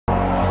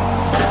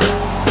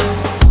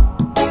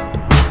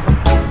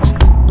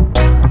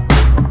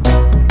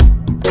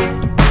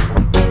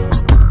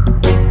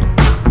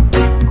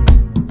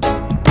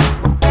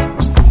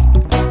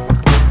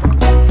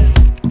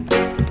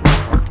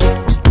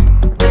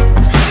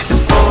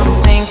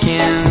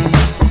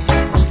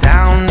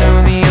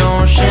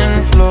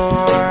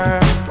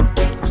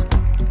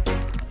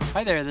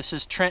Hi there, this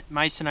is Trent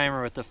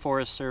Meisenheimer with the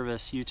Forest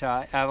Service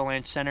Utah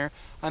Avalanche Center.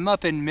 I'm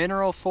up in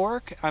Mineral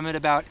Fork. I'm at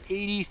about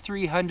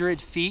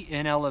 8,300 feet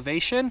in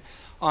elevation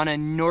on a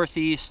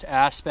northeast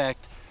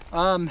aspect.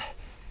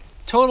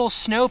 Total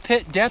snow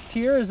pit depth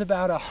here is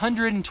about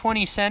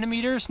 120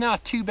 centimeters,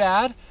 not too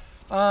bad.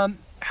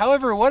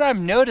 However, what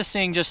I'm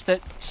noticing just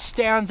that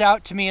stands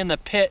out to me in the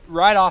pit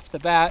right off the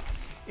bat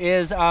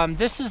is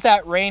this is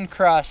that rain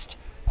crust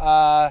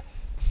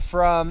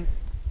from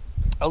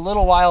a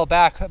little while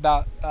back,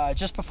 about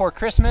just before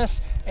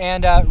Christmas,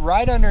 and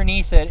right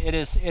underneath it, it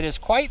is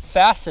quite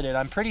faceted.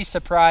 I'm pretty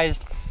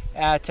surprised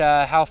at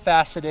how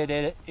faceted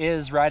it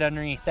is right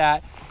underneath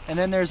that. And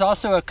then there's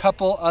also a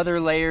couple other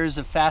layers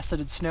of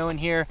faceted snow in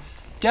here.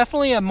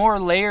 Definitely a more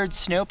layered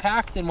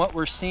snowpack than what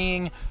we're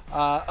seeing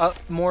up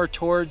more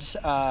towards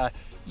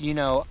you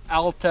know,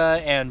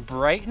 Alta and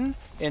Brighton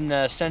in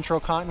the central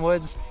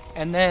Cottonwoods.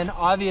 And then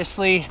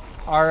obviously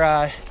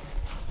our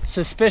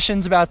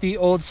suspicions about the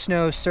old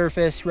snow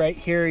surface right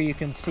here. You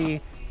can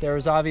see there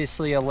was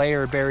obviously a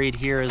layer buried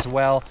here as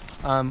well.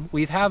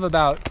 We have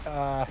about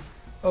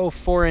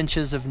 4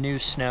 inches of new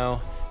snow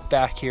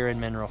back here in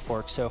Mineral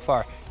Fork so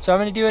far. So I'm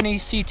going to do an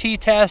ECT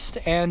test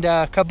and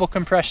a couple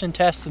compression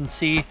tests and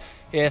see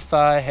if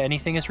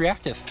anything is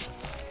reactive.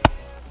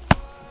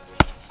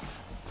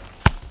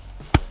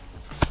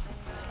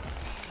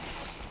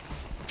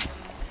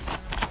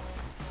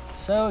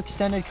 So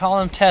extended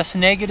column test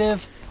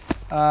negative.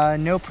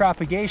 No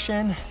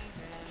propagation.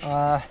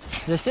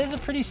 This is a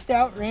pretty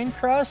stout rain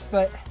crust,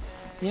 but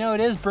you know,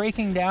 it is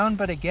breaking down.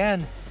 But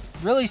again,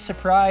 really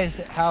surprised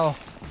at how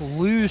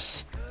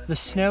loose the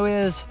snow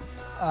is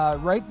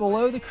right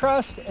below the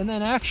crust, and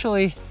then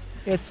actually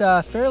it's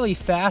fairly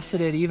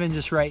faceted even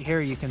just right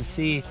here. You can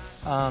see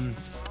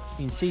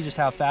just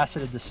how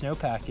faceted the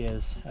snowpack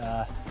is.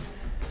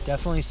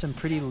 Definitely some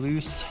pretty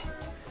loose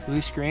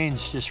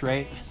grains just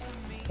right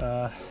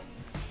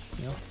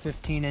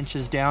 15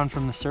 inches down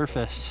from the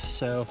surface.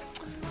 So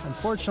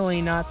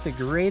unfortunately not the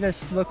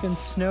greatest looking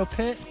snow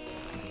pit.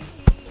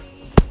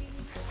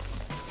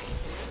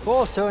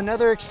 Cool, so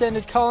another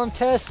extended column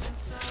test.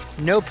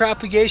 No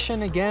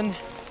propagation again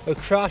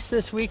across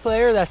this weak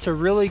layer. That's a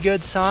really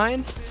good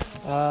sign.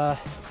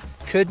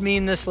 Could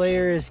mean this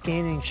layer is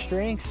gaining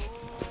strength.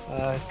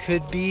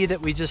 Could be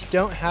that we just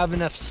don't have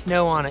enough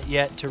snow on it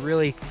yet to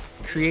really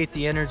create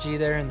the energy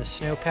there in the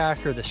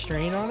snowpack or the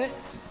strain on it.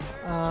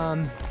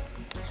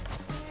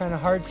 Kind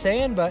of hard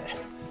saying, but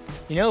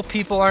you know,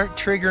 people aren't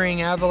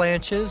triggering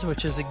avalanches,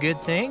 which is a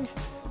good thing,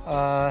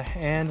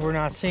 and we're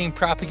not seeing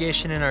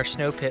propagation in our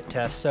snow pit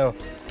test. So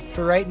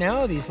for right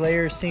now, these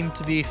layers seem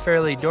to be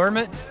fairly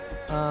dormant.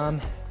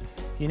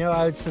 You know,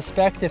 I would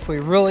suspect if we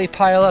really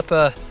pile up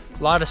a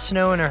lot of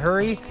snow in a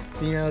hurry,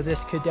 you know,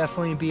 this could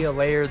definitely be a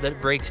layer that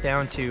breaks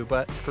down to,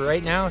 but for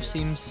right now,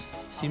 seems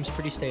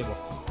pretty stable.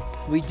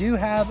 We do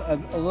have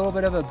a little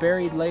bit of a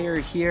buried layer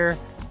here.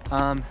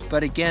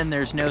 But again,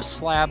 there's no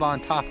slab on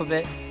top of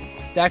it.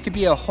 That could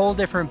be a whole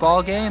different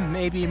ball game,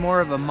 maybe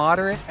more of a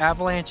moderate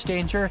avalanche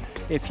danger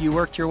if you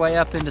worked your way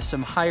up into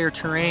some higher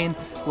terrain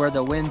where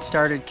the wind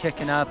started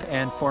kicking up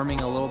and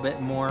forming a little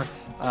bit more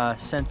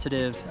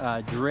sensitive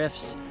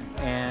drifts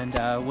and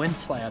wind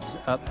slabs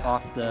up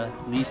off the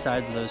lee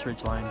sides of those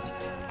ridge lines.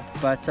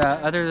 But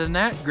other than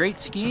that, great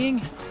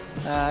skiing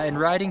and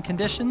riding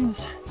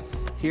conditions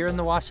here in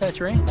the Wasatch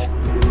Range.